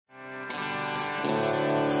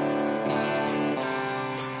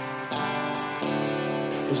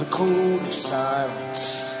There's a code of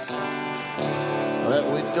silence that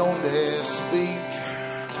we don't dare speak.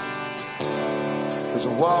 There's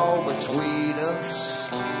a wall between us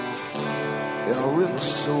and a river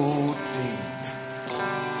so deep.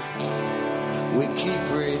 We keep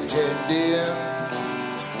pretending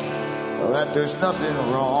that there's nothing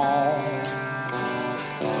wrong.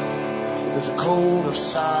 There's a code of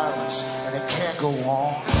silence and it can't go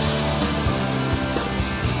on.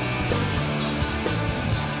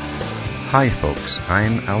 Hi folks,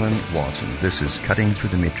 I'm Alan Watt and this is Cutting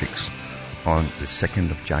Through the Matrix on the 2nd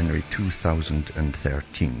of January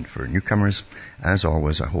 2013. For newcomers, as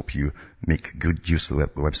always, I hope you make good use of the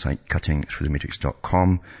website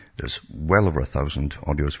cuttingthroughthematrix.com. There's well over 1,000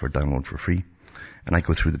 audios for download for free. And I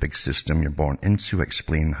go through the big system you're born into,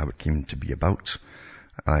 explain how it came to be about.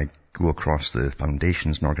 I go across the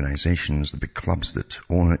foundations and organizations, the big clubs that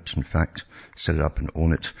own it, in fact, set it up and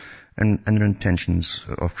own it, and their intentions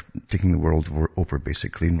of taking the world over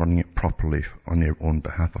basically and running it properly on their own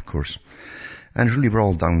behalf, of course. And really we're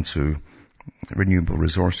all down to renewable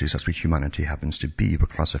resources. That's what humanity happens to be. We're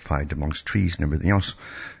classified amongst trees and everything else,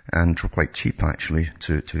 and we're quite cheap actually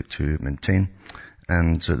to maintain.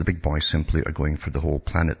 And the big boys simply are going for the whole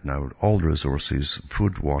planet now. All the resources,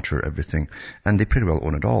 food, water, everything. And they pretty well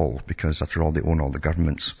own it all, because after all, they own all the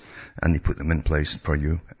governments. And they put them in place for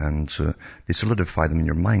you. And they solidify them in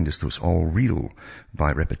your mind as though it's all real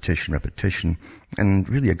by repetition. And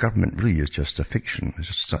really, a government really is just a fiction.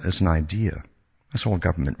 It's an idea. That's all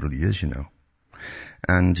government really is, you know.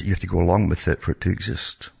 And you have to go along with it for it to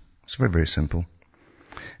exist. It's very, very simple.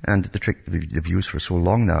 And the trick they've used for so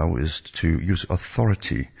long now is to use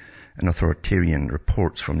authority and authoritarian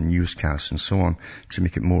reports from newscasts and so on to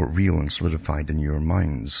make it more real and solidified in your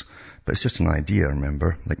minds. But it's just an idea,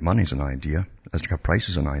 remember, like money's an idea, as like a price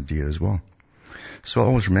is an idea as well. So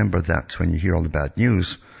always remember that when you hear all the bad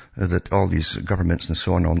news, that all these governments and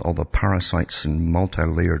so on, all the parasites and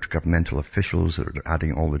multi-layered governmental officials that are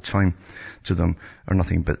adding all the time to them are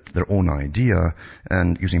nothing but their own idea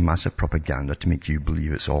and using massive propaganda to make you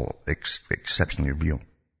believe it's all exceptionally real.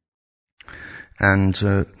 And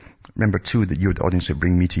remember too that you're the audience that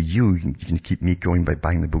bring me to you. You can keep me going by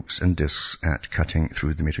buying the books and discs at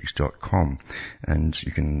cuttingthroughthematrix.com. And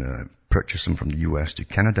you can purchase them from the US to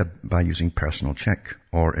Canada by using personal check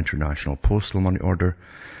or international postal money order,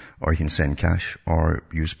 or you can send cash or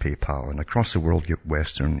use PayPal. And across the world, you get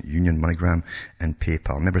Western Union, MoneyGram, and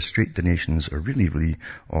PayPal. Remember, straight donations are really, really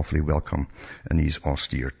awfully welcome in these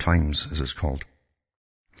austere times, as it's called.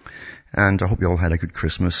 And I hope you all had a good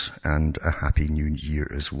Christmas and a Happy New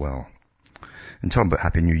Year as well. And talking about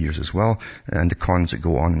Happy New Year's as well, and the cons that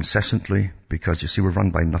go on incessantly, because you see, we're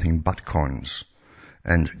run by nothing but cons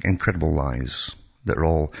and incredible lies that are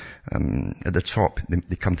all at the top.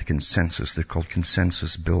 They come to consensus. They're called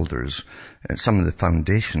consensus builders. And some of the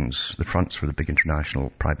foundations, the fronts for the big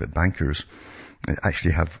international private bankers,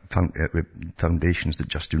 actually have foundations that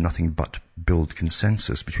just do nothing but build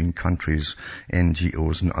consensus between countries,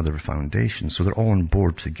 NGOs and other foundations. So they're all on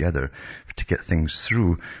board together to get things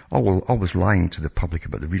through, always lying to the public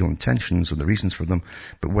about the real intentions and the reasons for them.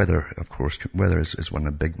 But weather, of course, weather is one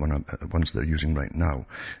of the big ones they're using right now,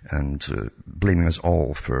 and blaming us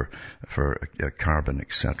all for carbon,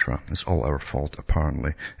 etc. It's all our fault,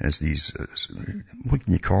 apparently, as these, what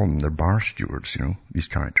can you call them? They're bar stewards, you know, these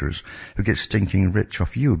characters who get stinking rich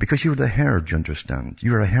off you, because you're the herd, you understand?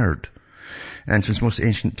 You're a herd. And since most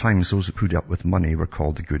ancient times, those who dealt with money were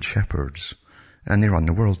called the good shepherds. And they run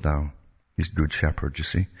the world now, these good shepherds, you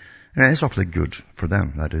see. And it's awfully good for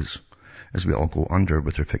them, that is, as we all go under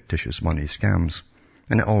with their fictitious money scams.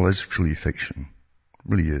 And it all is truly fiction. It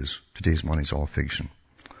really is. Today's money's all fiction.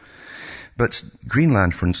 But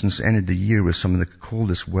Greenland, for instance, ended the year with some of the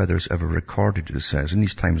coldest weathers ever recorded, it says, in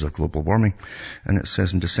these times of global warming. And it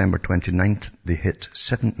says in December 29th, they hit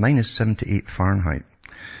minus 78 Fahrenheit,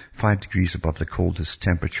 5 degrees above the coldest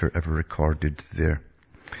temperature ever recorded there.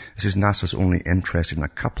 It says NASA's only interested in a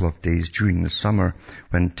couple of days during the summer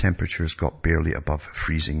when temperatures got barely above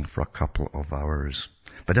freezing for a couple of hours.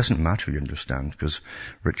 But it doesn't matter, you understand, because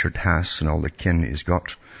Richard Haas and all the kin he's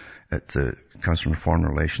got at the Council on Foreign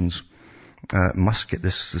Relations must get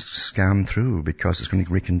this scam through, because it's going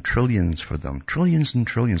to rake in trillions for them. Trillions and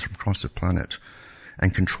trillions from across the planet,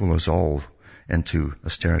 and control us all into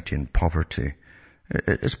austerity and poverty.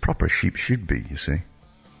 It's proper sheep should be, you see.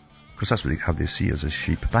 Because that's how they see us as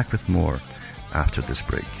sheep. Back with more after this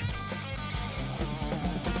break.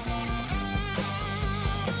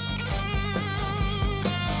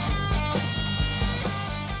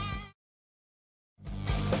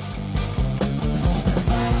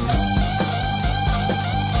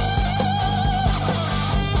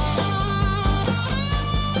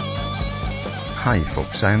 Hi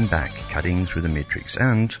folks, I'm back, cutting through the matrix,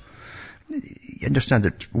 and you understand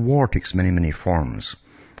that war takes many, many forms,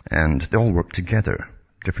 and they all work together.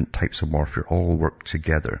 Different types of warfare all work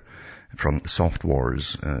together, from soft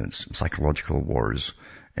wars, psychological wars,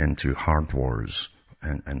 into hard wars,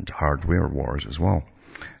 and hardware wars as well.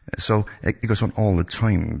 So it goes on all the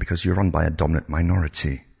time, because you're run by a dominant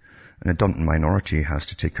minority. And a dominant minority has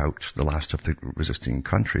to take out the last of the resisting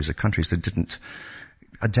countries, the countries that didn't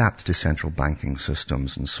adapt to central banking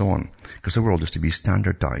systems and so on, because the world is to be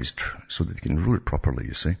standardized so that they can rule it properly,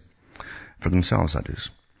 you see, for themselves, that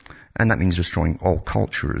is. And that means destroying all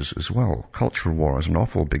cultures as well. Culture war is an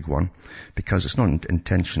awful big one, because it's not an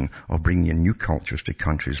intention of bringing in new cultures to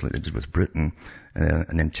countries like they did with Britain,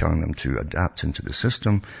 and then telling them to adapt into the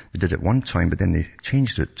system. They did it one time, but then they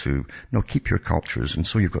changed it to, no, keep your cultures. And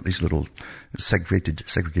so you've got these little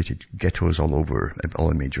segregated ghettos all over all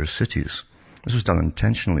the major cities. This was done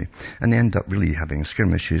intentionally. And they end up really having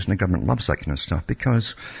skirmishes, and the government loves that kind of stuff,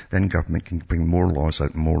 because then government can bring more laws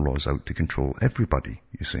out to control everybody,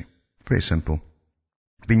 you see. Very simple.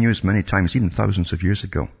 Been used many times, even thousands of years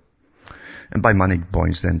ago. And by money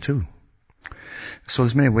boys then too. So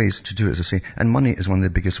there's many ways to do it, as I say. And money is one of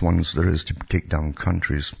the biggest ones there is to take down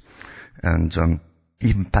countries. And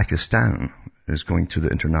even Pakistan is going to the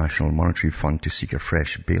International Monetary Fund to seek a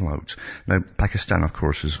fresh bailout. Now, Pakistan, of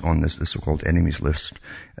course, is on this so-called enemies list,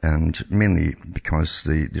 and mainly because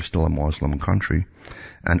they're still a Muslim country,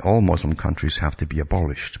 and all Muslim countries have to be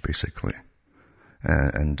abolished, basically.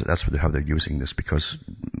 And that's how they're using this, because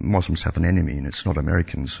Muslims have an enemy, and it's not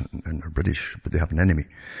Americans and British, but they have an enemy.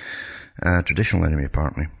 Traditional enemy,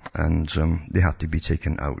 apparently. And they have to be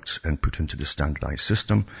taken out and put into the standardized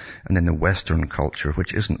system. And then the Western culture,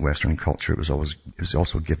 which isn't Western culture, it was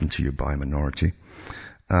also given to you by a minority,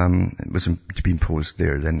 it was to be imposed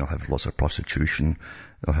there. Then they'll have lots of prostitution,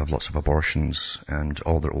 they'll have lots of abortions, and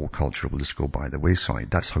all their old culture will just go by the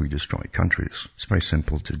wayside. That's how you destroy countries. It's very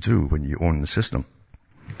simple to do when you own the system.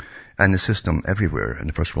 And the system everywhere in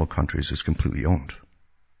the first world countries is completely owned.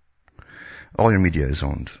 All your media is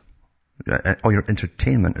owned. All your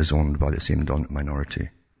entertainment is owned by the same dominant minority,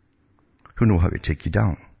 who know how to take you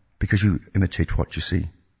down, because you imitate what you see.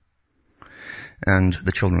 And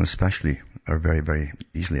the children especially are very, very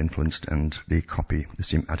easily influenced, and they copy the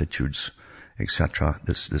same attitudes, etc.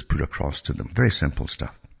 that's put across to them. Very simple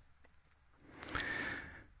stuff.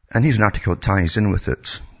 And here's an article that ties in with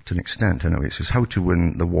it to an extent. Anyway, it says, How to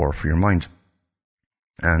Win the War for Your Mind.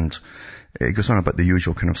 And it goes on about the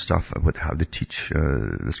usual kind of stuff, about how they teach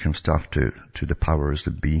this kind of stuff to the powers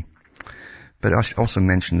that be. But it also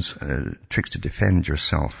mentions tricks to defend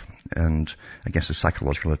yourself and against the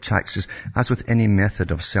psychological attacks. It says, as with any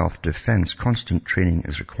method of self-defense, constant training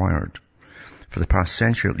is required. For the past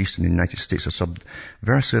century, at least in the United States, a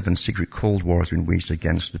subversive and secret Cold War has been waged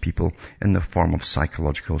against the people in the form of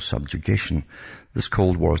psychological subjugation. This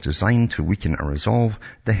Cold War is designed to weaken our resolve,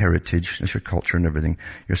 the heritage, that's your culture and everything,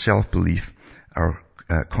 your self-belief, our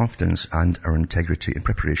confidence and our integrity in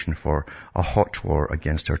preparation for a hot war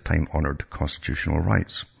against our time-honored constitutional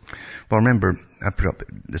rights. Well, remember, I put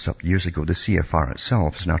this up years ago. The CFR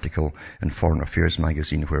itself is an article in Foreign Affairs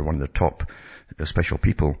magazine where one of the top special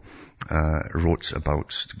people wrote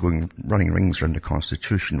about running rings around the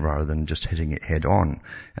Constitution rather than just hitting it head on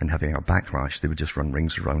and having a backlash. They would just run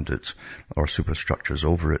rings around it or superstructures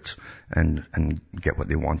over it and get what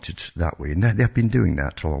they wanted that way. And they have been doing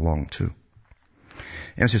that all along too.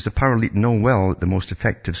 And it says, the power elite know well that the most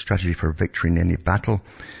effective strategy for victory in any battle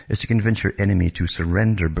is to convince your enemy to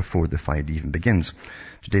surrender before the fight even begins.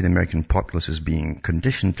 Today, the American populace is being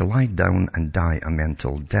conditioned to lie down and die a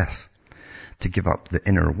mental death, to give up the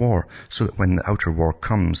inner war, so that when the outer war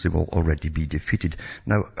comes, they will already be defeated.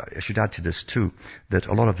 Now, I should add to this too, that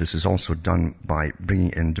a lot of this is also done by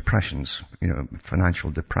bringing in depressions,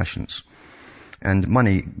 financial depressions. And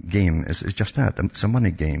money game is just that. It's a money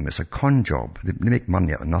game. It's a con job. They make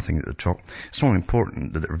money out of nothing at the top. It's so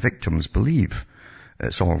important that their victims believe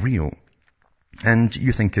it's all real. And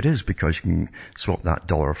you think it is because you can swap that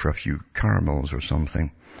dollar for a few caramels or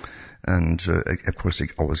something. And, of course, it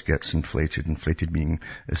always gets inflated. Inflated meaning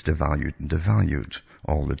it's devalued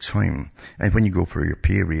all the time. And when you go for your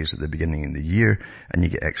pay raise at the beginning of the year and you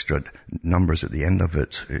get extra numbers at the end of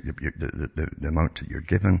it, the amount that you're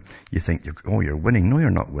given, you think, you're winning. No, you're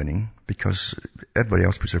not winning, because everybody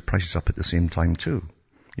else puts their prices up at the same time too.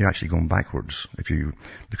 You're actually going backwards. If you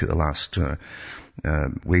look at the last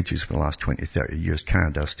wages for the last 20, 30 years,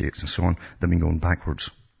 Canada, States and so on, they've been going backwards.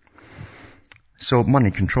 So money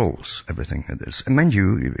controls everything at this. And mind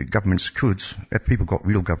you, governments could, if people got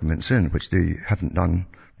real governments in, which they haven't done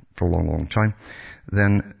for a long, long time,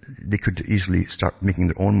 then they could easily start making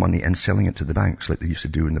their own money and selling it to the banks like they used to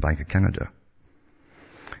do in the Bank of Canada.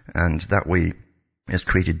 And that way it's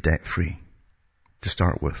created debt-free to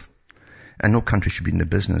start with. And no country should be in the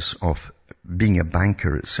business of being a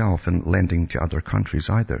banker itself and lending to other countries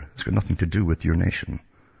either. It's got nothing to do with your nation.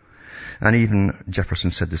 And even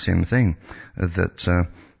Jefferson said the same thing, that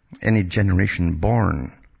any generation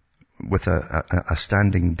born with a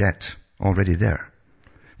standing debt already there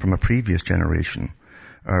from a previous generation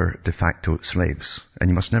are de facto slaves. And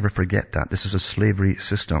you must never forget that. This is a slavery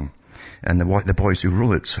system. And the boys who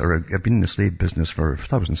rule it have been in the slave business for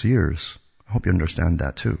thousands of years. I hope you understand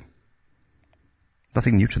that too.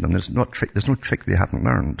 Nothing new to them. There's no trick they haven't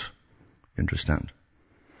learned. You understand?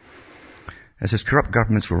 It says corrupt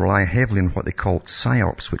governments will rely heavily on what they call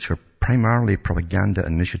psyops, which are primarily propaganda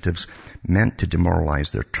initiatives meant to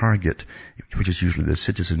demoralize their target, which is usually the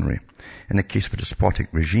citizenry. In the case of a despotic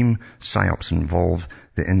regime, psyops involve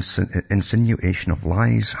the insinuation of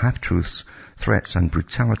lies, half-truths, threats and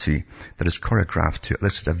brutality that is choreographed to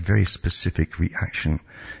elicit a very specific reaction.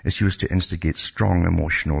 It's used to instigate strong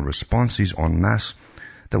emotional responses en masse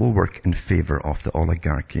that will work in favor of the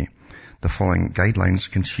oligarchy. The following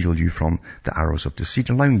guidelines can shield you from the arrows of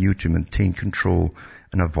deceit, allowing you to maintain control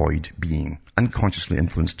and avoid being unconsciously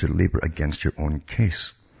influenced to labor against your own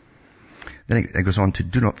case. Then it goes on to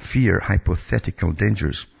do not fear hypothetical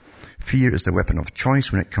dangers. Fear is the weapon of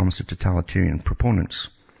choice when it comes to totalitarian proponents.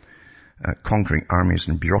 Conquering armies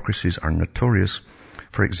and bureaucracies are notorious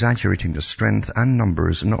for exaggerating the strength and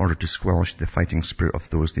numbers in order to squelch the fighting spirit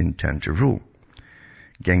of those they intend to rule.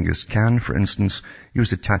 Genghis Khan, for instance,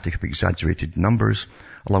 used the tactic of exaggerated numbers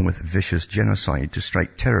along with vicious genocide to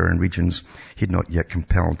strike terror in regions he had not yet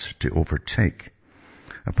compelled to overtake.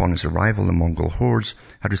 Upon his arrival, the Mongol hordes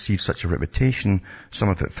had received such a reputation, some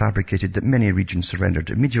of it fabricated, that many regions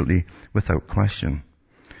surrendered immediately without question.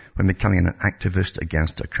 When becoming an activist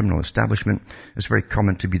against a criminal establishment, it's very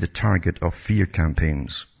common to be the target of fear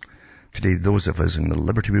campaigns. Today, those of us in the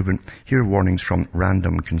liberty movement hear warnings from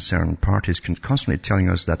random concerned parties constantly telling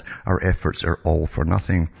us that our efforts are all for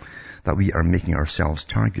nothing, that we are making ourselves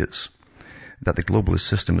targets, that the globalist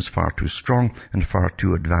system is far too strong and far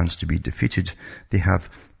too advanced to be defeated. They have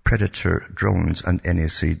predator drones and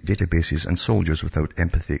NSA databases and soldiers without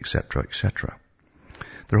empathy, etc., etc.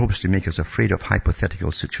 Their hope is to make us afraid of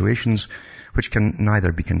hypothetical situations which can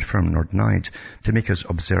neither be confirmed nor denied, to make us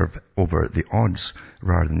observe over the odds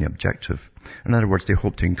rather than the objective. In other words, they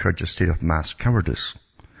hope to encourage a state of mass cowardice.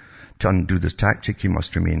 To undo this tactic, you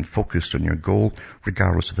must remain focused on your goal,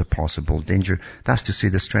 regardless of the possible danger. That's to say,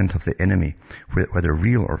 the strength of the enemy, whether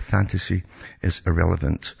real or fantasy, is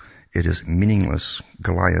irrelevant. It is meaningless.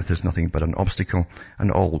 Goliath is nothing but an obstacle,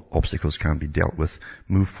 and all obstacles can be dealt with.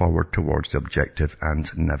 Move forward towards the objective and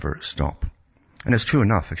never stop. And it's true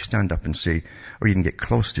enough. If you stand up and say, or even get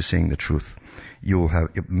close to saying the truth, you'll have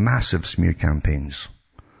massive smear campaigns.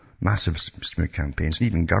 Massive smear campaigns, and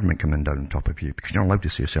even government coming down on top of you, because you're not allowed to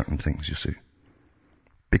say certain things, you see.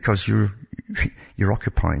 Because you're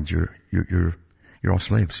occupied, you're all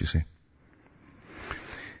slaves, you see.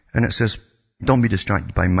 And it says, don't be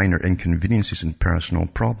distracted by minor inconveniences and personal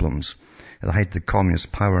problems. At the height of the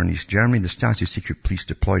communist power in East Germany, the Stasi secret police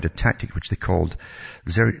deployed a tactic which they called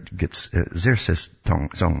Zersetzung,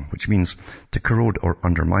 which means to corrode or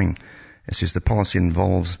undermine. It says the policy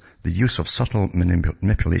involves the use of subtle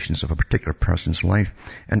manipulations of a particular person's life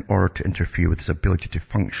in order to interfere with his ability to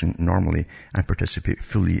function normally and participate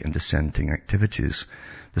fully in dissenting activities.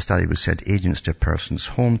 The Stasi would send agents to a person's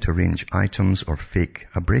home to arrange items or fake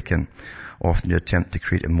a break-in, often to attempt to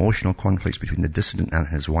create emotional conflicts between the dissident and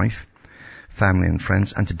his wife, family and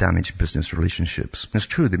friends, and to damage business relationships. And it's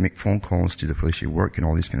true, they make phone calls to the place you work and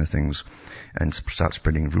all these kind of things and start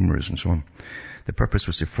spreading rumors and so on. The purpose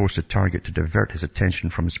was to force the target to divert his attention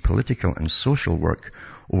from his political and social work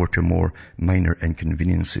over to more minor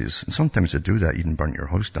inconveniences. And sometimes they do that, even burn your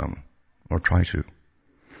house down, or try to.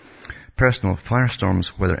 Personal firestorms,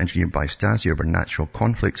 whether engineered by Stasi or by natural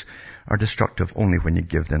conflicts, are destructive only when you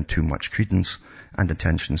give them too much credence and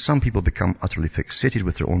attention. Some people become utterly fixated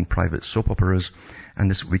with their own private soap operas, and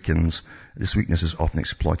this weakness is often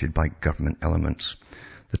exploited by government elements.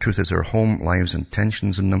 The truth is our home lives and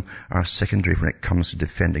tensions in them are secondary when it comes to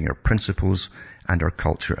defending our principles and our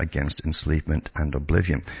culture against enslavement and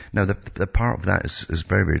oblivion. Now, the part of that is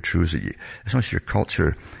very, very true. Is that it's not your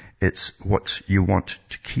culture, it's what you want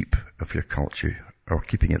to keep of your culture, or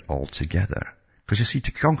keeping it all together. Because you see,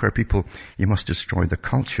 to conquer people, you must destroy the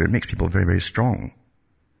culture. It makes people very, very strong.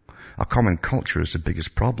 A common culture is the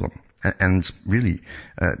biggest problem. And really,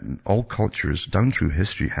 all cultures down through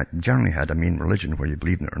history generally had a main religion, whether you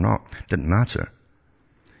believed in it or not. Didn't matter.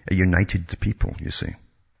 It united the people, you see.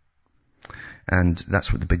 And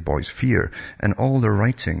that's what the big boys fear. And all their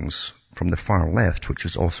writings from the far left, which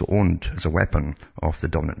is also owned as a weapon of the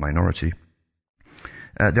dominant minority,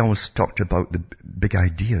 they always talked about the big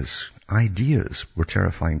ideas. Ideas were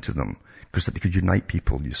terrifying to them because they could unite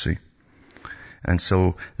people, you see. And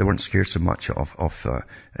so they weren't scared so much of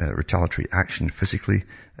retaliatory action physically.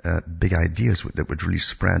 Big ideas that would really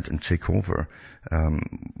spread and take over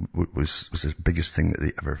was the biggest thing that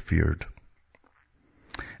they ever feared.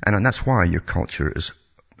 And that's why your culture is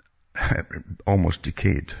almost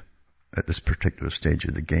decayed at this particular stage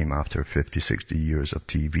of the game after 50, 60 years of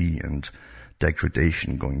TV and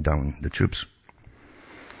degradation going down the tubes.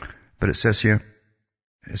 But it says here,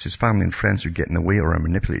 it says family and friends who get in the way or are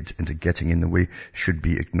manipulated into getting in the way should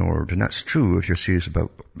be ignored. And that's true if you're serious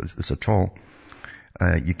about this at all.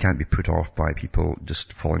 You can't be put off by people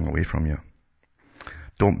just falling away from you.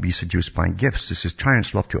 Don't be seduced by gifts. This is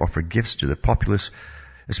tyrants love to offer gifts to the populace,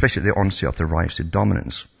 especially at the onset of their rise to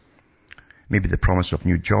dominance. Maybe the promise of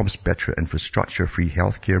new jobs, better infrastructure, free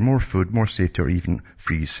healthcare, more food, more safety, or even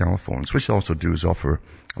free cell phones, which also does offer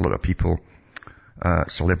a lot of people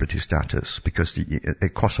celebrity status, because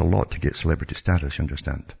it costs a lot to get celebrity status, you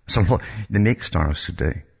understand. It's a lot. They make stars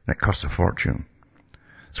today, and it costs a fortune.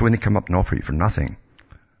 So when they come up and offer you for nothing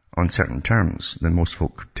on certain terms, then most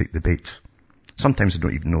folk take the bait. Sometimes they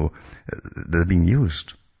don't even know they're being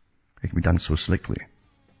used. It can be done so slickly.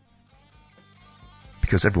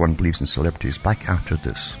 Because everyone believes in celebrities. Back after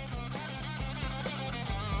this.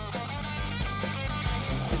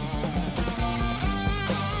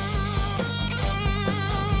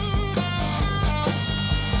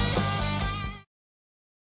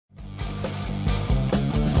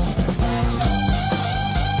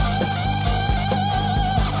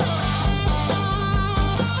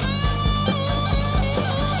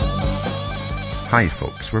 Hi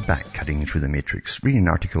folks, we're back cutting through the matrix. Reading an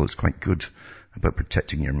article is quite good about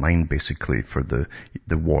protecting your mind basically for the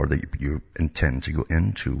war that you intend to go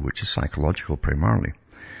into, which is psychological primarily.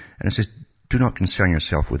 And it says, do not concern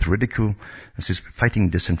yourself with ridicule. It says,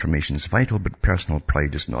 fighting disinformation is vital, but personal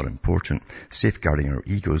pride is not important. Safeguarding our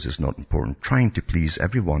egos is not important. Trying to please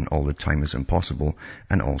everyone all the time is impossible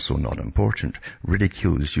and also not important.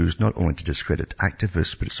 Ridicule is used not only to discredit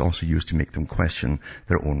activists, but it's also used to make them question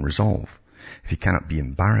their own resolve. If you cannot be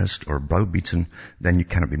embarrassed or browbeaten, then you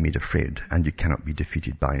cannot be made afraid, and you cannot be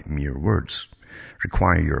defeated by mere words.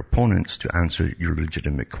 Require your opponents to answer your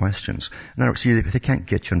legitimate questions. Now, see, if they can't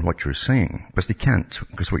get you on what you're saying, because they can't,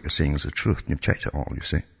 because what you're saying is the truth, and you've checked it all, you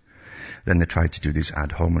see, then they try to do these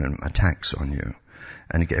ad hominem attacks on you,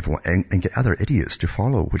 and get everyone, and get other idiots to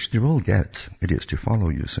follow, which they will get idiots to follow,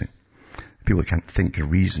 you see. People can't think or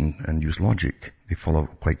reason and use logic. They follow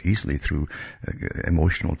quite easily through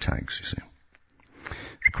emotional tags, you see.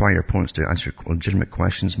 Require your opponents to answer legitimate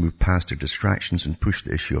questions, move past their distractions, and push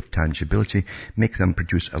the issue of tangibility. Make them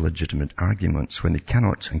produce illegitimate arguments. When they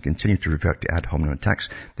cannot and continue to revert to ad hominem attacks,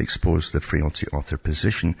 they expose the frailty of their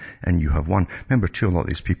position, and you have won. Remember, too, a lot of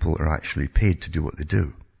these people are actually paid to do what they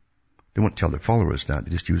do. They won't tell their followers that.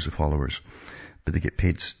 They just use the followers. But they get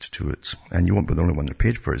paid to do it. And you won't be the only one they're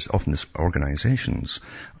paid for. It's often these organizations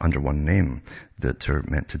under one name that are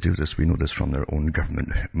meant to do this. We know this from their own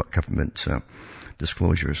government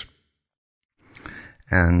disclosures.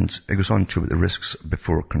 And it goes on to the risks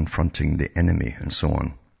before confronting the enemy and so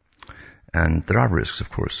on. And there are risks, of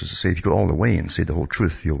course. As I say, if you go all the way and say the whole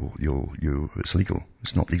truth, it's legal.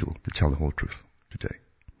 It's not legal to tell the whole truth today.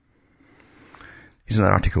 Here's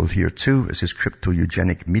another article here too. It says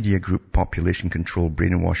crypto-eugenic media group population control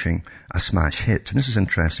brainwashing a smash hit. And this is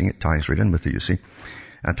interesting. It ties right in with it, you see.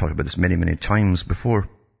 I talked about this many, many times before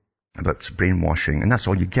about brainwashing. And that's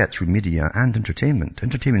all you get through media and entertainment.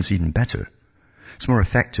 Entertainment's even better. It's more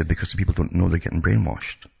effective because the people don't know they're getting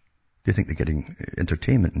brainwashed. They think they're getting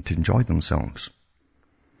entertainment and to enjoy themselves.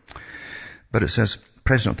 But it says,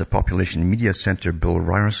 President of the Population Media Center, Bill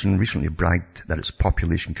Ryerson, recently bragged that its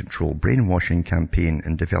population control brainwashing campaign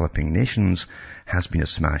in developing nations has been a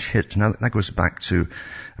smash hit. Now, that goes back to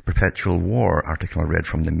a Perpetual War article I read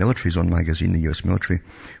from the Military Zone magazine, the US military,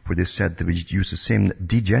 where they said they would use the same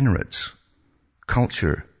degenerate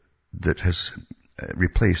culture that has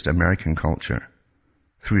replaced American culture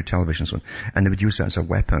through television, so on, and they would use that as a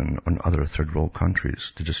weapon on other third world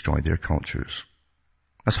countries to destroy their cultures.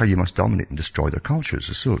 That's how you must dominate and destroy their cultures.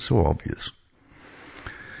 It's so obvious.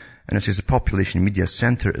 And it says the Population Media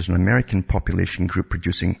Center is an American population group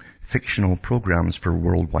producing fictional programs for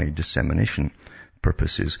worldwide dissemination.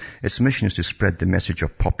 purposes. Its mission is to spread the message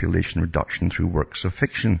of population reduction through works of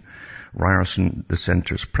fiction. Ryerson, the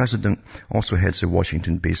center's president, also heads the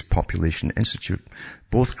Washington-based Population Institute.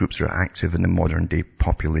 Both groups are active in the modern-day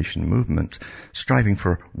population movement, striving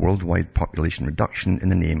for worldwide population reduction in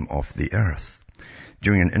the name of the Earth.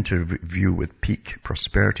 During an interview with Peak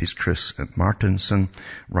Prosperity's Chris Martinson,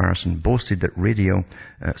 Ryerson boasted that radio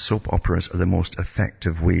soap operas are the most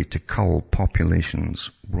effective way to cull populations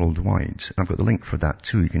worldwide. I've got the link for that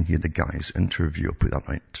too. You can hear the guy's interview. I'll put that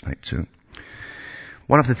right tonight too.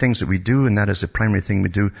 One of the things that we do, and that is the primary thing we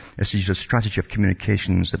do, is to use a strategy of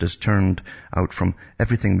communications that has turned out from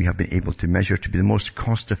everything we have been able to measure to be the most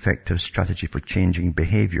cost-effective strategy for changing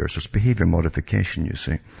behavior. So it's behavior modification, you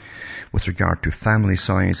see, with regard to family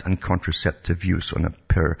size and contraceptive use on a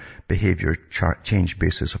per behavior change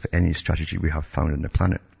basis of any strategy we have found on the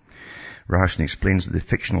planet. Ryerson explains that the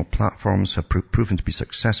fictional platforms have proven to be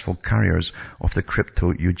successful carriers of the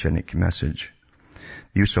crypto-eugenic message.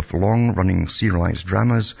 The use of long-running serialized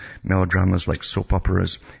dramas, melodramas like soap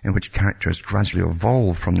operas, in which characters gradually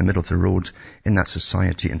evolve from the middle of the road in that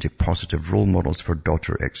society into positive role models for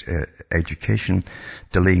daughter education,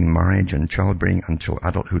 delaying marriage and childbearing until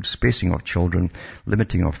adulthood, spacing of children,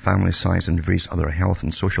 limiting of family size and various other health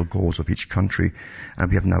and social goals of each country. And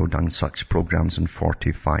we have now done such programs in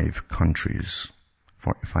 45 countries.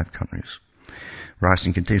 45 countries.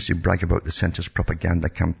 Ryerson continues to brag about the center's propaganda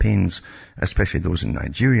campaigns, especially those in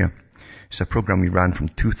Nigeria. It's a program we ran from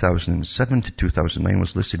 2007 to 2009,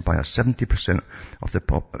 was listed by a 70% of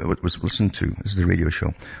the was listened to, this is the radio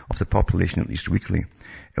show, of the population at least weekly.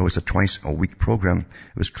 It was a twice-a-week program.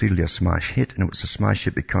 It was clearly a smash hit, and it was a smash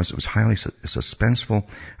hit because it was highly suspenseful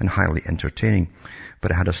and highly entertaining.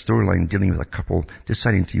 But it had a storyline dealing with a couple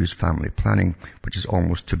deciding to use family planning, which is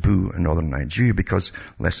almost taboo in northern Nigeria because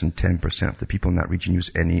less than 10% of the people in that region use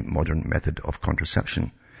any modern method of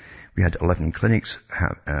contraception. We had 11 clinics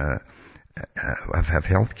have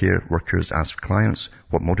healthcare workers ask clients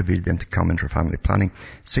what motivated them to come in for family planning.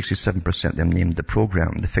 67% of them named the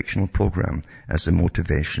program, the fictional program, as the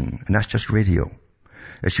motivation. And that's just radio.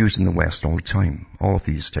 It's used in the West all the time. All of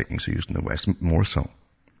these techniques are used in the West, more so.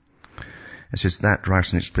 It says that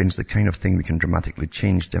Ryerson explains the kind of thing we can dramatically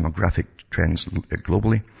change demographic trends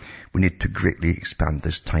globally. We need to greatly expand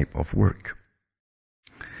this type of work.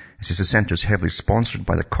 It says the center is heavily sponsored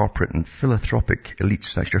by the corporate and philanthropic elite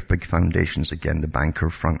sector of big foundations, again, the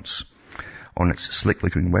banker fronts. On its slickly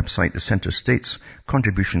green website, the center states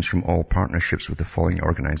contributions from all partnerships with the following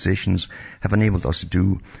organizations have enabled us to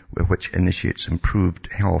do, which initiates improved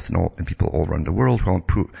health in people all around the world while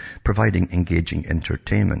providing engaging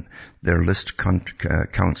entertainment. Their list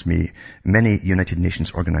counts many United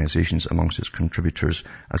Nations organizations amongst its contributors,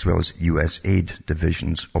 as well as U.S. aid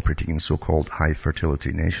divisions operating in so-called high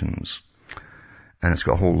fertility nations. And it's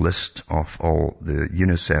got a whole list of all the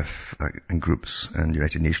UNICEF groups and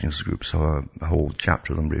United Nations groups, so a whole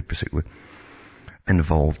chapter of them basically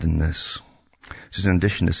involved in this. So in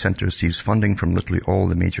addition, the center receives funding from literally all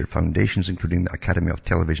the major foundations, including the Academy of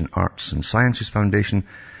Television Arts and Sciences Foundation,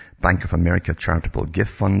 Bank of America Charitable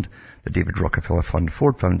Gift Fund, the David Rockefeller Fund,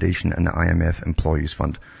 Ford Foundation, and the IMF Employees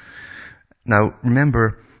Fund. Now,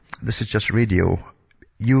 remember, this is just radio.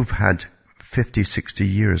 You've had 50, 60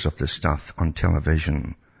 years of this stuff on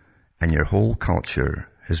television, and your whole culture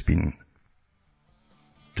has been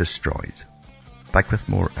destroyed. Back with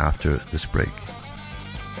more after this break.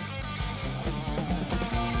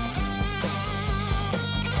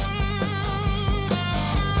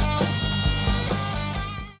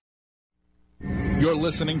 You're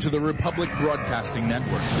listening to the Republic Broadcasting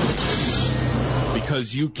Network,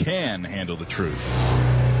 because you can handle the truth.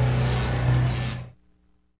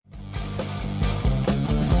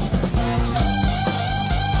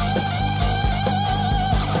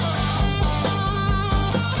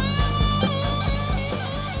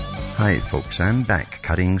 Hi folks, I'm back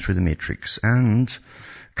cutting through the matrix, and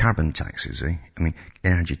carbon taxes, I mean,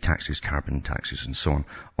 energy taxes, carbon taxes and so on.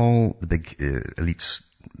 All the big elites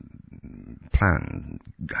plan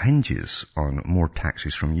hinges on more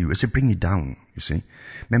taxes from you as they bring you down, you see.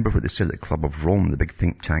 Remember what they said at the Club of Rome, the big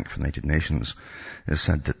think tank for the United Nations. They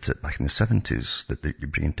said that back in the 70s that they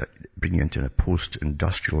bring you into a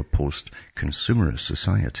post-industrial, post-consumerist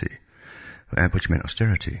society, which meant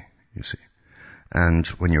austerity, you see. And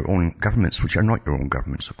when your own governments, which are not your own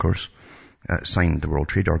governments, of course, signed the World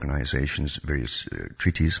Trade Organization's various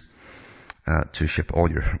treaties to ship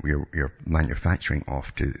all your manufacturing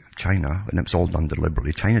off to China, and it was all done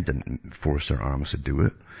deliberately. China didn't force their arms to do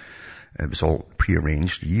it. It was all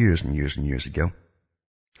prearranged years and years and years ago.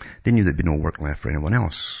 They knew there'd be no work left for anyone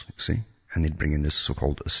else, you see, and they'd bring in this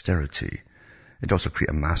so-called austerity. It also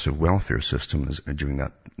created a massive welfare system during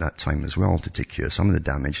that time as well to take care of some of the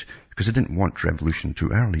damage, because they didn't want revolution too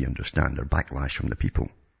early, understand, or backlash from the people.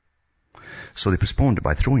 So they postponed it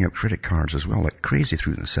by throwing out credit cards as well, like crazy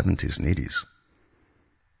through the 70s and 80s.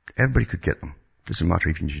 Everybody could get them. Doesn't matter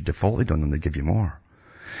if you defaulted on them, they give you more.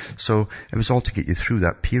 So it was all to get you through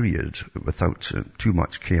that period without too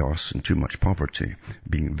much chaos and too much poverty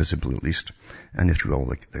being visible, at least. And they threw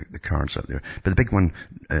all the cards out there. But the big one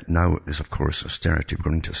now is, of course, austerity. We're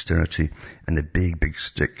going into austerity and the big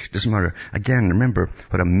stick. Doesn't matter. Again, remember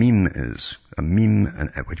what a meme is. A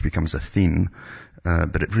meme, which becomes a theme,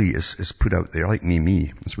 but it really is put out there. Like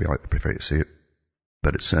me. That's the way I prefer to say it.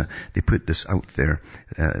 But it's, they put this out there,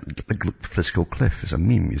 like fiscal cliff is a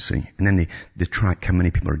meme, you see. And then they track how many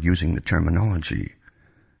people are using the terminology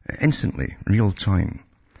instantly, real time,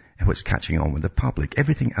 and what's catching on with the public.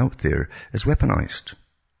 Everything out there is weaponized.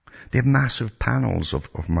 They have massive panels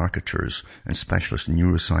of marketers and specialist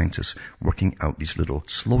neuroscientists working out these little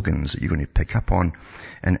slogans that you're going to pick up on,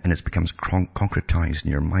 and it becomes concretized in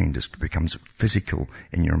your mind. It becomes physical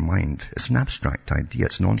in your mind. It's an abstract idea.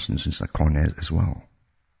 It's nonsense. It's a con as well.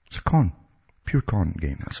 It's a con. Pure con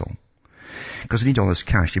game, that's all. Because they need all this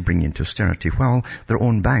cash to bring you into austerity, while their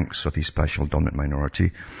own banks of the special dominant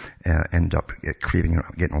minority end up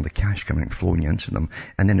getting all the cash coming and flowing into them,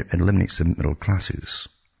 and then it eliminates the middle classes.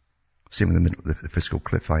 Same with the fiscal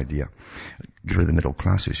cliff idea. Get rid of the middle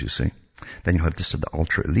classes, you see. Then you'll have this to the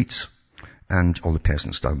ultra elites and all the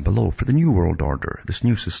peasants down below for the new world order, this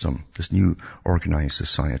new system, this new organized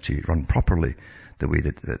society run properly the way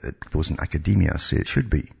that those in academia say it should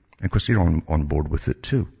be. And of course, they're on board with it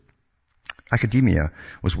too. Academia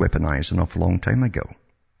was weaponized an awful long time ago.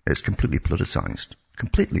 It's completely politicized.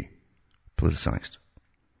 Completely politicized.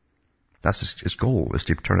 That's its goal, is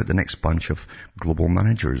to turn out the next bunch of global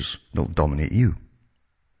managers that'll dominate you.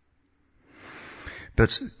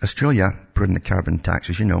 But Australia put in the carbon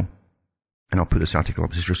tax, as you know, and I'll put this article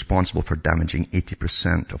up, is responsible for damaging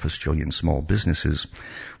 80% of Australian small businesses.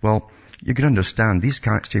 Well, you can understand these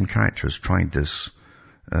same characters tried this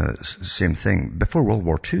same thing before World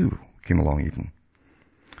War II came along even.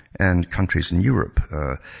 And countries in Europe,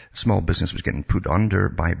 small business was getting put under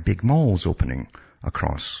by big malls opening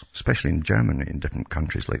across, especially in Germany and different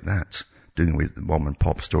countries like that, doing with mom and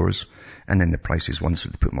pop stores. And then the prices, once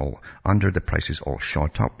they put them all under, the prices all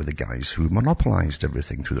shot up with the guys who monopolized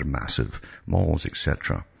everything through their massive malls,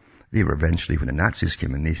 etc. They were eventually, when the Nazis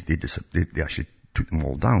came in, they actually took them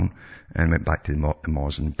all down and went back to the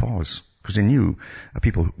Moz and Paws. Because they knew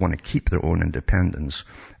people who want to keep their own independence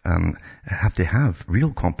have to have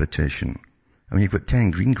real competition. I mean, you've got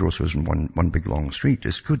 10 greengrocers in one big long street.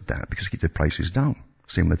 It's good that, because you keep the prices down.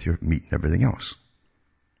 Same with your meat and everything else.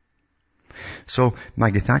 So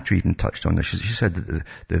Maggie Thatcher even touched on this. She said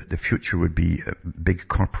that the future would be big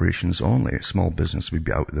corporations only. Small business would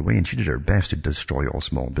be out of the way. And she did her best to destroy all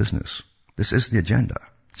small business. This is the agenda.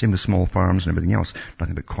 Same with small farms and everything else.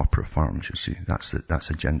 Nothing but corporate farms, you see. That's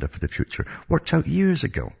agenda for the future. Worked out years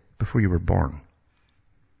ago, before you were born.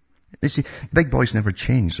 You see, big boys never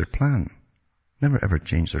change their plan. Never ever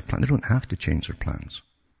change their plan. They don't have to change their plans.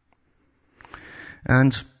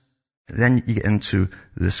 And then you get into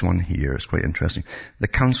this one here. It's quite interesting. The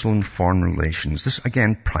Council on Foreign Relations. This,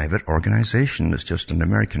 again, private organization. It's just an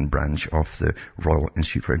American branch of the Royal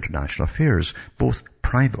Institute for International Affairs. Both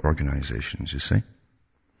private organizations, you see.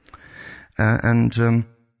 And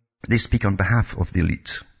they speak on behalf of the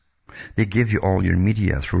elite. They give you all your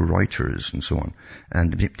media through Reuters and so on,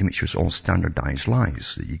 and to make sure it's all standardized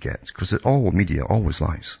lies that you get, because all media always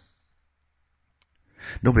lies.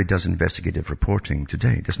 Nobody does investigative reporting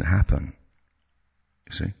today. It doesn't happen.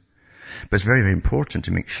 You see? But it's very, very important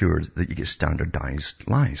to make sure that you get standardized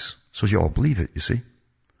lies, so you all believe it, you see?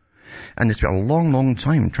 And it's been a long, long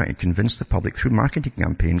time trying to convince the public through marketing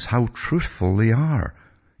campaigns how truthful they are.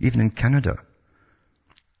 Even in Canada,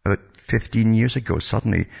 about 15 years ago,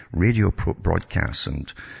 suddenly radio broadcasts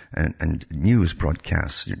and news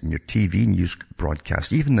broadcasts, your TV news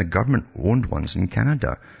broadcasts, even the government-owned ones in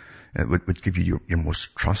Canada, would give you your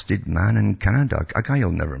most trusted man in Canada, a guy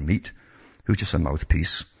you'll never meet, who's just a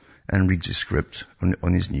mouthpiece and reads a script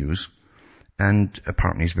on his news. And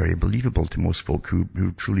apparently he's very believable to most folk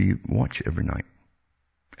who truly watch it every night.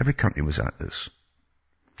 Every country was at this.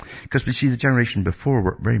 Because we see the generation before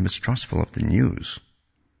were very mistrustful of the news.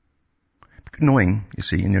 Knowing, you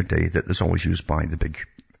see, in their day that it's always used by the big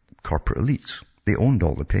corporate elites. They owned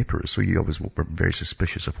all the papers, so you always were very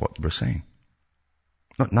suspicious of what they were saying.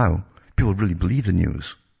 Not now. People really believe the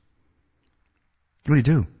news. They really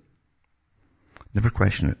do. Never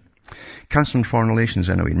question it. Council on Foreign Relations,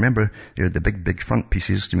 anyway. Remember, they're the big front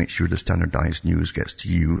pieces to make sure the standardized news gets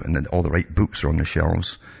to you and that all the right books are on the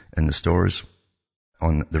shelves in the stores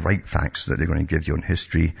on the right facts that they're going to give you on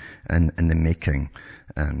history and in the making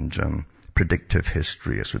and predictive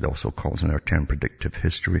history, as it also calls in our term, predictive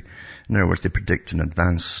history. In other words, they predict in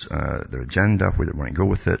advance their agenda, where they want to go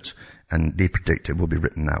with it, and they predict it will be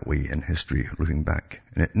written that way in history looking back.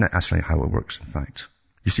 And that's really how it works, in fact.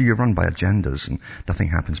 You see, you're run by agendas and nothing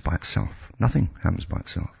happens by itself. Nothing happens by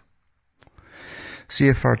itself.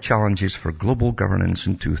 CFR challenges for global governance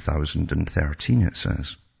in 2013, it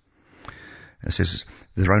says. It says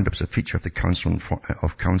the roundup's a feature of the Council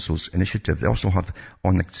of Councils initiative. They also have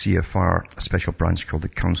on the CFR a special branch called the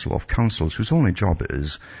Council of Councils, whose only job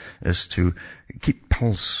is to keep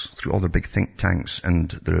pulse through all their big think tanks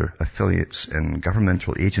and their affiliates in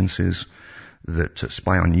governmental agencies that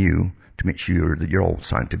spy on you to make sure that you're all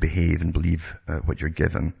starting to behave and believe what you're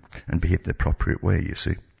given and behave the appropriate way, you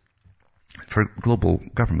see, for global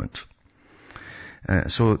government.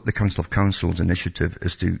 So the Council of Councils initiative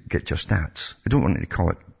is to get just that. They don't want to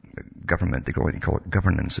call it government. They want to call it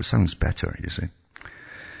governance. It sounds better, you see.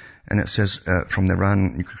 And it says, from the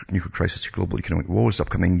Iran nuclear crisis to global economic woes, the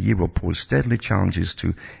upcoming year will pose steadily challenges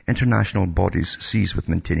to international bodies seized with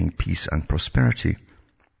maintaining peace and prosperity.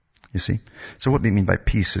 You see? So what they mean by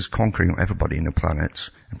peace is conquering everybody on the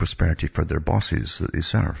planet and prosperity for their bosses that they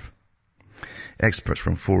serve. Experts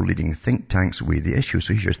from 4 leading think tanks weigh the issue.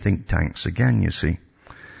 So here's your think tanks again, you see.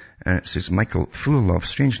 And it says Michael Fullalove,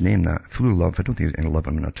 strange name that, Fullalove, I don't think there's any love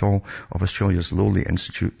in him at all, of Australia's Lowly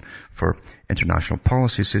Institute for International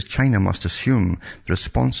Policy, says China must assume the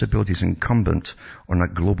responsibilities incumbent on a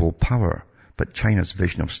global power. But China's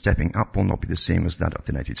vision of stepping up will not be the same as that of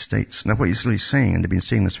the United States. Now what he's really saying, and they've been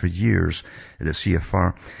saying this for years at the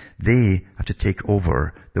CFR, they have to take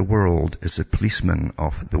over the world as the policeman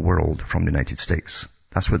of the world from the United States.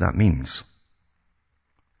 That's what that means.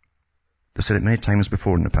 They've said it many times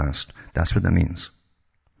before in the past. That's what that means.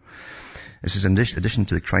 This is in addition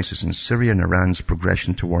to the crisis in Syria and Iran's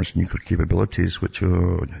progression towards nuclear capabilities, which,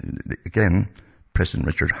 again, President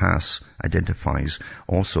Richard Haas identifies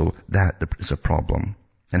also that is a problem.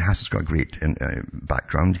 And Haas has got a great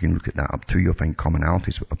background. You can look at that up too. You'll find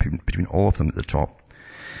commonalities between all of them at the top.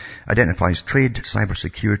 Identifies trade,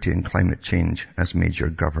 cybersecurity, and climate change as major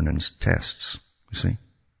governance tests. You see?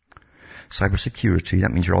 Cybersecurity,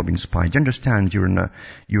 that means you're all being spied. You understand you're in a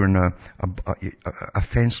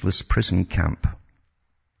fenceless prison camp.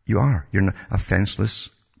 You are. You're in a fenceless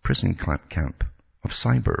prison camp of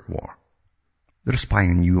cyber war. They're spying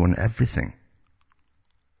on you on everything.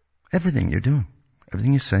 Everything you're doing.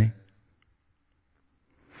 Everything you say.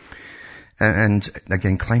 And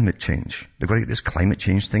again, climate change. They've got to get this climate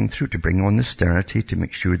change thing through to bring on austerity, to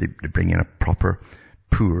make sure they bring in a proper,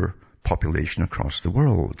 poor population across the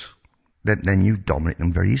world. Then you dominate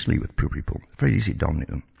them very easily with poor people. Very easy to dominate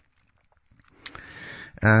them.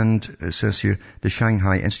 And it says here, the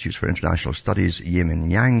Shanghai Institute for International Studies,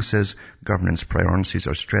 Yemin Yang, says governance priorities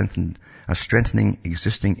are strengthening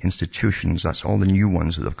existing institutions. That's all the new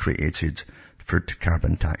ones that have created for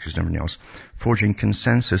carbon taxes and everything else. Forging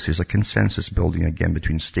consensus is a consensus building again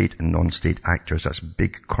between state and non-state actors. That's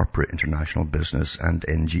big corporate international business and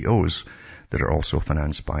NGOs that are also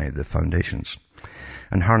financed by the foundations.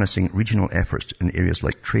 And harnessing regional efforts in areas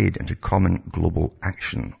like trade into common global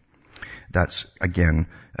action. That's, again,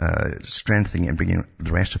 strengthening and bringing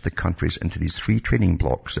the rest of the countries into these 3 trading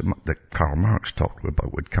blocks that Karl Marx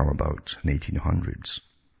would come about in the 1800s.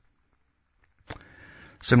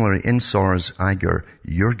 Similarly, Insor's Iger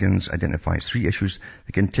Jurgens identifies 3 issues: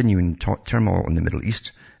 the continuing turmoil in the Middle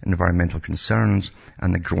East, environmental concerns,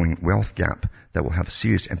 and the growing wealth gap that will have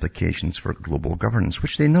serious implications for global governance,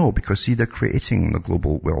 which they know because, see, they're creating the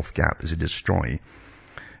global wealth gap as they destroy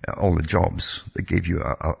all the jobs that gave you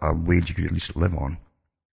a wage you could at least live on.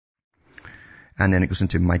 And then it goes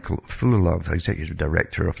into Michael Fullalove, Executive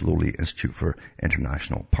Director of Lowly Institute for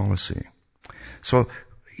International Policy. So,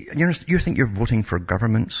 you think you're voting for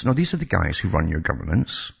governments? No, these are the guys who run your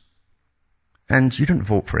governments. And you don't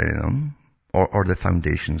vote for any of them, or the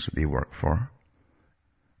foundations that they work for.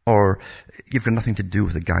 Or you've got nothing to do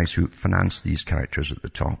with the guys who finance these characters at the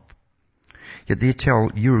top. Yet they tell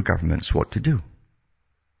your governments what to do.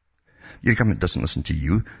 Your government doesn't listen to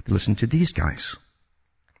you, they listen to these guys.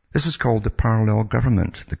 This is called the parallel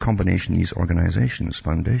government, the combination of these organizations,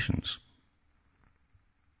 foundations.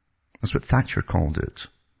 That's what Thatcher called it.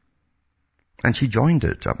 And she joined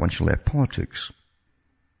it when she left politics.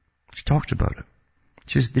 She talked about it.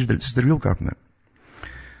 This is the real government.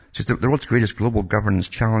 She says the world's greatest global governance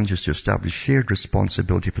challenge is to establish shared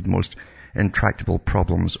responsibility for the most intractable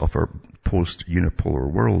problems of our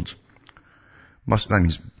post-unipolar world. That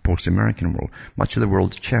means post-American world. Much of the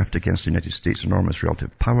world chafed against the United States' enormous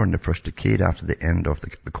relative power in the first decade after the end of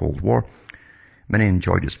the Cold War. Many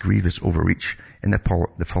enjoyed its grievous overreach in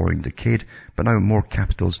the following decade, but now more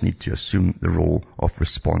capitals need to assume the role of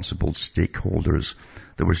responsible stakeholders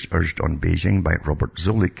that was urged on Beijing by Robert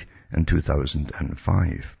Zoellick in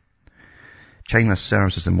 2005. China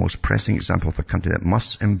serves as the most pressing example of a country that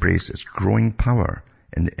must embrace its growing power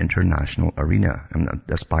in the international arena. And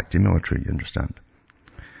that's back to military, you understand.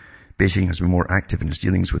 Beijing has been more active in its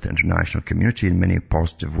dealings with the international community in many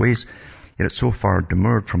positive ways, yet it's so far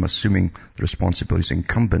demurred from assuming the responsibilities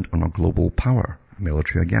incumbent on a global power,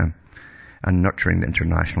 military again, and nurturing the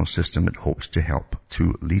international system it hopes to help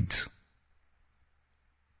to lead.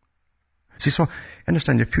 See, so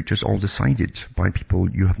understand your future is all decided by people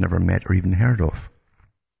you have never met or even heard of.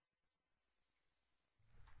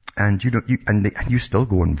 And you still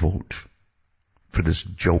go and vote for this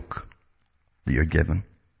joke that you're given.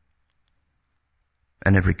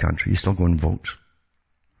 In every country, you still go and vote.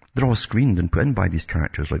 They're all screened and put in by these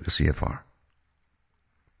characters like the CFR.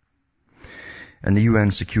 In the UN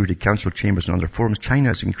Security Council chambers and other forums, China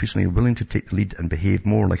is increasingly willing to take the lead and behave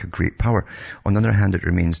more like a great power. On the other hand, it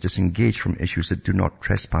remains disengaged from issues that do not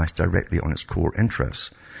trespass directly on its core interests.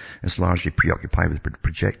 It's largely preoccupied with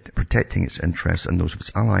protecting its interests and those of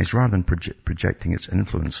its allies rather than projecting its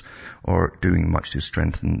influence or doing much to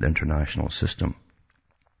strengthen the international system.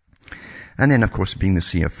 And then, of course, being the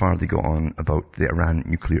CFR, they go on about the Iran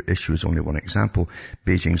nuclear issue is only one example.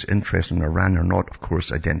 Beijing's interests in Iran are not, of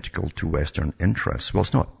course, identical to Western interests. Well,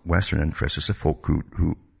 it's not Western interests, it's the folk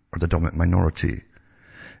who are the dominant minority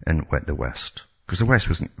in the West. Because the West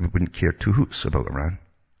wouldn't care two hoots about Iran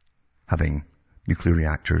having nuclear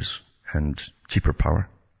reactors and cheaper power.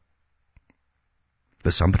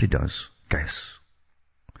 But somebody does, guess.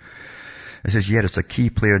 It says, yet it's a key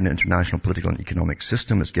player in the international political and economic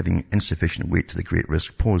system. It's giving insufficient weight to the great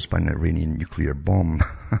risk posed by an Iranian nuclear bomb.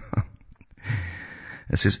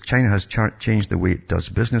 It says, China has changed the way it does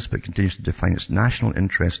business, but continues to define its national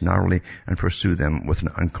interests narrowly and pursue them with an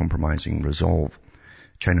uncompromising resolve.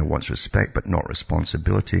 China wants respect, but not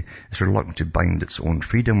responsibility. It's reluctant to bind its own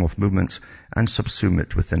freedom of movement and subsume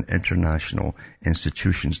it within international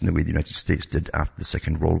institutions in the way the United States did after the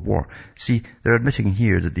Second World War. See, they're admitting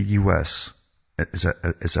here that the U.S.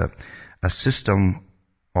 is a system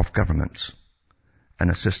of government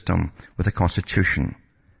and a system with a constitution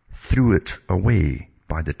threw it away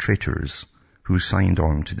by the traitors who signed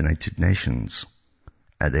on to the United Nations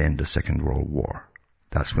at the end of the Second World War.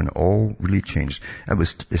 That's when it all really changed.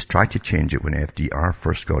 They tried to change it when FDR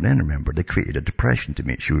first got in, remember. They created a depression to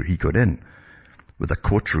make sure he got in with a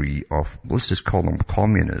coterie of, let's just call them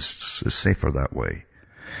communists. It's safer that way.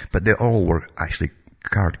 But they all were actually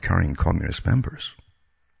card-carrying communist members.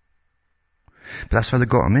 But that's how they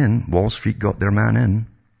got him in. Wall Street got their man in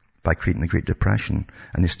by creating the Great Depression,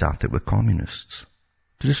 and they started with communists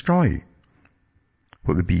to destroy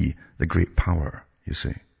what would be the great power, you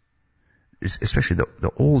see. Especially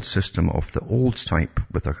the old system of the old type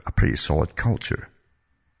with a pretty solid culture.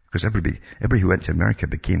 Because everybody who went to America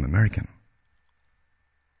became American.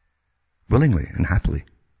 Willingly and happily.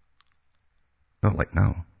 Not like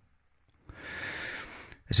now.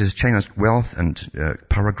 It says China's wealth and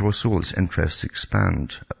power grow so its interests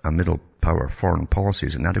expand. A middle power foreign policy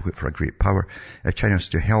is inadequate for a great power. If China is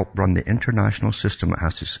to help run the international system, it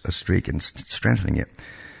has a stake in strengthening it.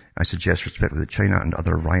 I suggest respectively that China and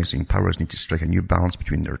other rising powers need to strike a new balance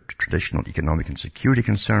between their traditional economic and security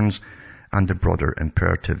concerns and the broader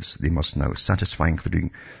imperatives they must now satisfy,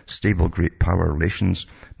 including stable great power relations,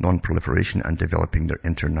 non-proliferation, and developing their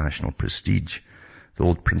international prestige. The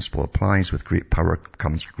old principle applies: with great power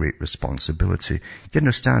comes great responsibility. You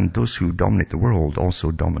understand, those who dominate the world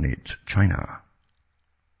also dominate China.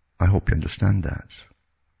 I hope you understand that.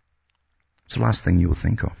 It's the last thing you will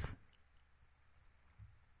think of.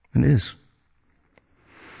 It is.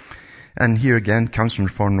 And here again, Council on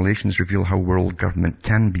Foreign Relations reveal how world government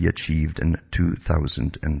can be achieved in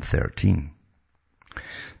 2013.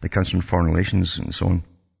 The Council on Foreign Relations and so on,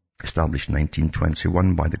 established in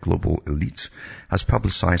 1921 by the global elite, has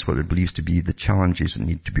publicized what it believes to be the challenges that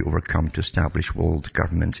need to be overcome to establish world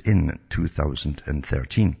government in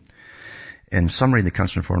 2013. In summary, the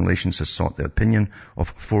Council on Foreign Relations has sought the opinion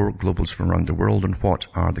of 4 globals from around the world on what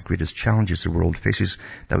are the greatest challenges the world faces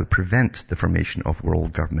that would prevent the formation of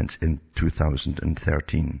world government in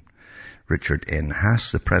 2013. Richard N.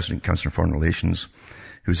 Haas, the President of the Council on Foreign Relations,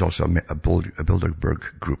 who's also a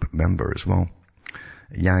Bilderberg Group member as well.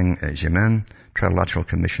 Yang Zemin, Trilateral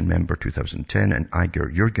Commission member 2010, and Igor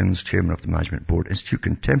Yurgens, chairman of the management board, Institute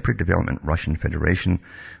Contemporary Development, Russian Federation.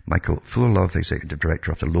 Michael Fulolov, executive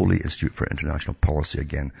director of the Lowly Institute for International Policy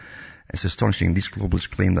again. It's astonishing. These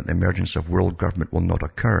globalists claim that the emergence of world government will not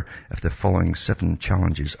occur if the following 7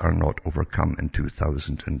 challenges are not overcome in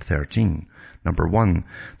 2013. Number 1,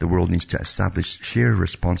 the world needs to establish shared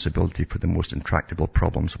responsibility for the most intractable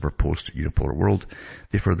problems of our post-unipolar world.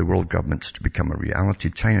 Therefore, the world governments to become a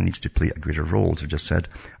reality. China needs to play a greater role, as I just said,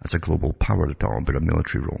 as a global power, to talk about a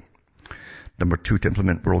military role. Number 2, to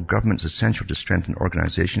implement world government is essential to strengthen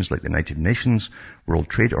organizations like the United Nations, World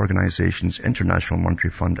Trade Organizations, International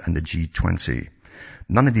Monetary Fund, and the G20.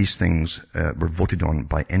 None of these things were voted on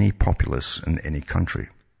by any populace in any country.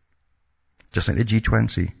 Just like the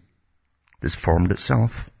G20. This formed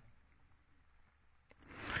itself.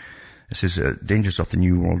 It says, dangers of the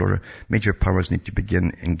New World Order. Major powers need to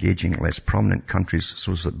begin engaging less prominent countries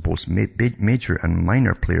so that both major and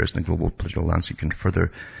minor players in the global political landscape can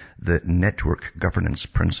further the network governance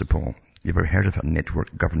principle. You ever heard of a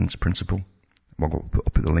network governance principle? I'll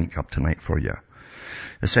put the link up tonight for you.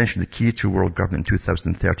 Essentially, the key to world government in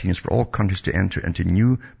 2013 is for all countries to enter into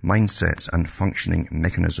new mindsets and functioning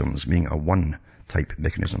mechanisms, being a one-type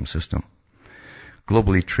mechanism system.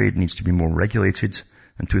 Globally, trade needs to be more regulated.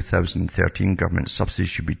 In 2013, government subsidies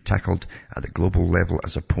should be tackled at the global level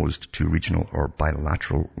as opposed to regional or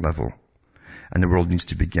bilateral level. And the world needs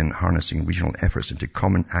to begin harnessing regional efforts into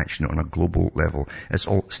common action on a global level. It's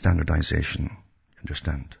all standardization.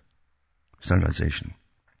 Understand? Standardization.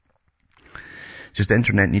 Just the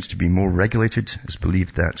internet needs to be more regulated. It's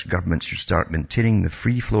believed that governments should start maintaining the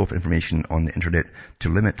free flow of information on the internet to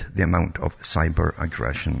limit the amount of cyber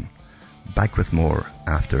aggression. Back with more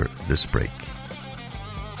after this break.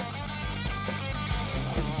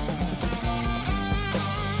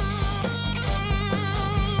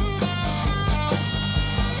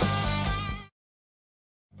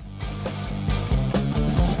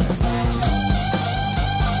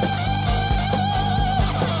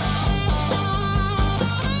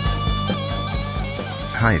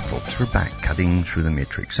 Hi folks, we're back cutting through the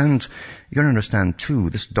matrix, and you got to understand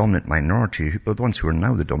too, this dominant minority, the ones who are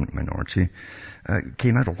now the dominant minority,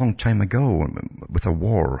 came out a long time ago with a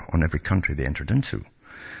war on every country they entered into.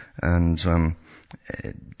 And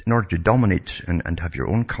in order to dominate and have your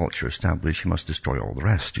own culture established, you must destroy all the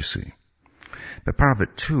rest, you see. But part of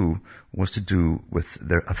it too was to do with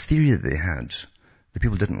a theory that they had. The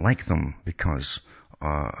people didn't like them because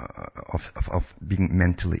of being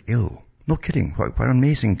mentally ill. No kidding. What an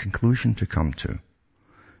amazing conclusion to come to.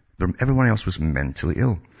 Everyone else was mentally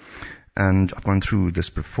ill. And I've gone through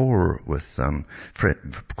this before with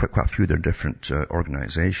quite a few of their different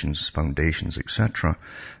organizations, foundations, etc.,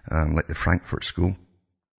 like the Frankfurt School.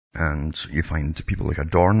 And you find people like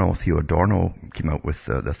Adorno. Theo Adorno came out with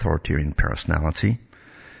the authoritarian personality.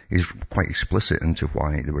 He's quite explicit into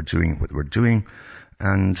why they were doing what they were doing.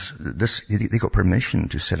 And they got permission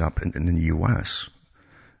to set up in the US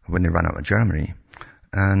when they ran out of Germany,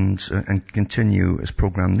 and continue his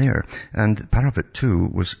program there. And part of it too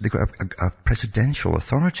was they got a presidential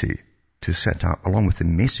authority to set up, along with the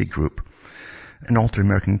Macy Group, and alter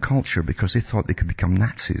American culture because they thought they could become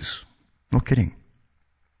Nazis. No kidding.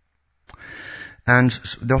 And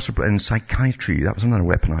they also put in psychiatry. That was another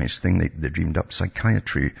weaponized thing they dreamed up,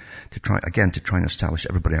 psychiatry, to try and establish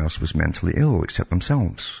everybody else was mentally ill except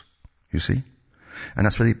themselves. You see? And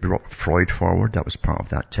that's why they brought Freud forward. That was part of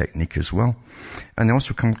that technique as well. And they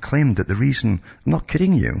also claimed that the reason, I'm not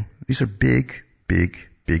kidding you, these are big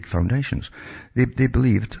foundations. They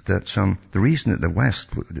believed that the reason that the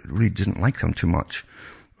West really didn't like them too much,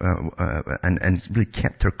 and really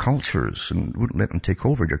kept their cultures and wouldn't let them take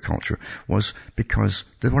over their culture, was because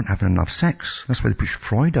they weren't having enough sex. That's why they pushed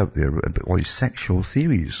Freud out there about all these sexual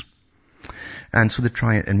theories. And so they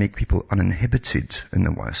try and make people uninhibited in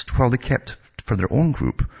the West, while they kept for their own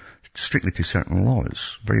group strictly to certain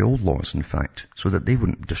laws, very old laws in fact, so that they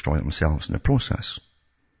wouldn't destroy themselves in the process.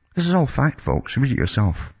 This is all fact, folks. Read it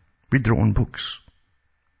yourself. Read their own books.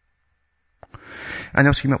 And they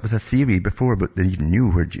also came up with a theory before, but they even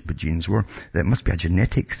knew where genes were, that it must be a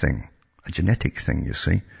genetic thing, you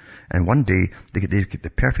see. And one day they get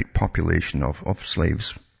the perfect population of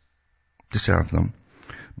slaves to serve them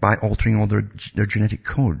by altering all their genetic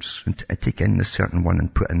codes, and take in a certain one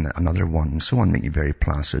and put in another one, and so on, make you very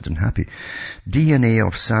placid and happy. DNA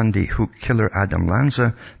of Sandy Hook killer Adam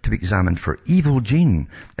Lanza to be examined for evil gene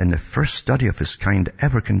in the first study of its kind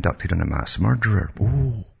ever conducted on a mass murderer.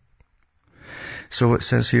 Oh. So it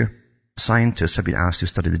says here, scientists have been asked to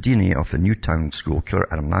study the DNA of the Newtown school killer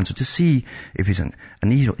Adam Lanza to see if he's an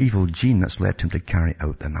evil gene that's led him to carry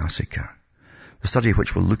out the massacre. The study,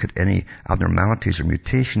 which will look at any abnormalities or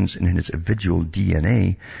mutations in his individual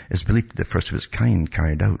DNA, is believed to be the first of its kind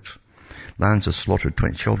carried out. Lands has slaughtered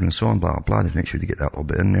 20 children and so on, blah, blah, to make sure they get that little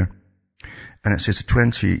bit in there. And it says a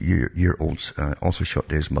 20-year-old also shot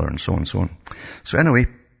Dave's mother and so on and so on. So anyway,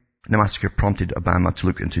 the massacre prompted Obama to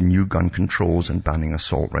look into new gun controls and banning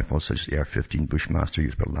assault rifles such as the AR-15 Bushmaster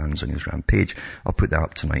used by Lands on his rampage. I'll put that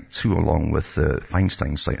up tonight too, along with the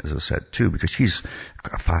Feinstein site, as I said too, because she's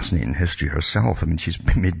got a fascinating history herself. I mean, she's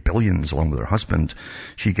made billions along with her husband.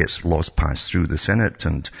 She gets laws passed through the Senate,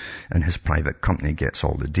 and his private company gets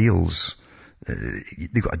all the deals.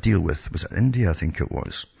 They got a deal with, was it India, I think it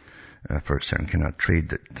was, for a certain kind of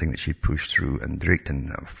trade thing that she pushed through, and they raked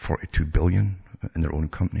in $42 billion in their own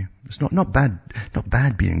company. It's not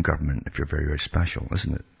bad being in government if you're very, very special,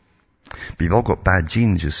 isn't it? But you've all got bad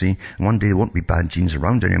genes, you see, and one day there won't be bad genes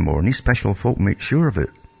around anymore, and these special folk make sure of it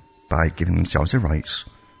by giving themselves the rights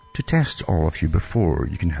to test all of you before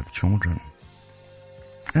you can have children.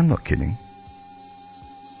 And I'm not kidding.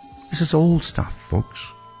 This is old stuff, folks.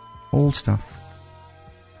 Old stuff.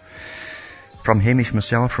 From Hamish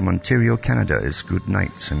myself from Ontario, Canada, is good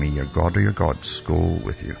night. And may your God or your gods go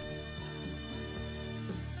with you.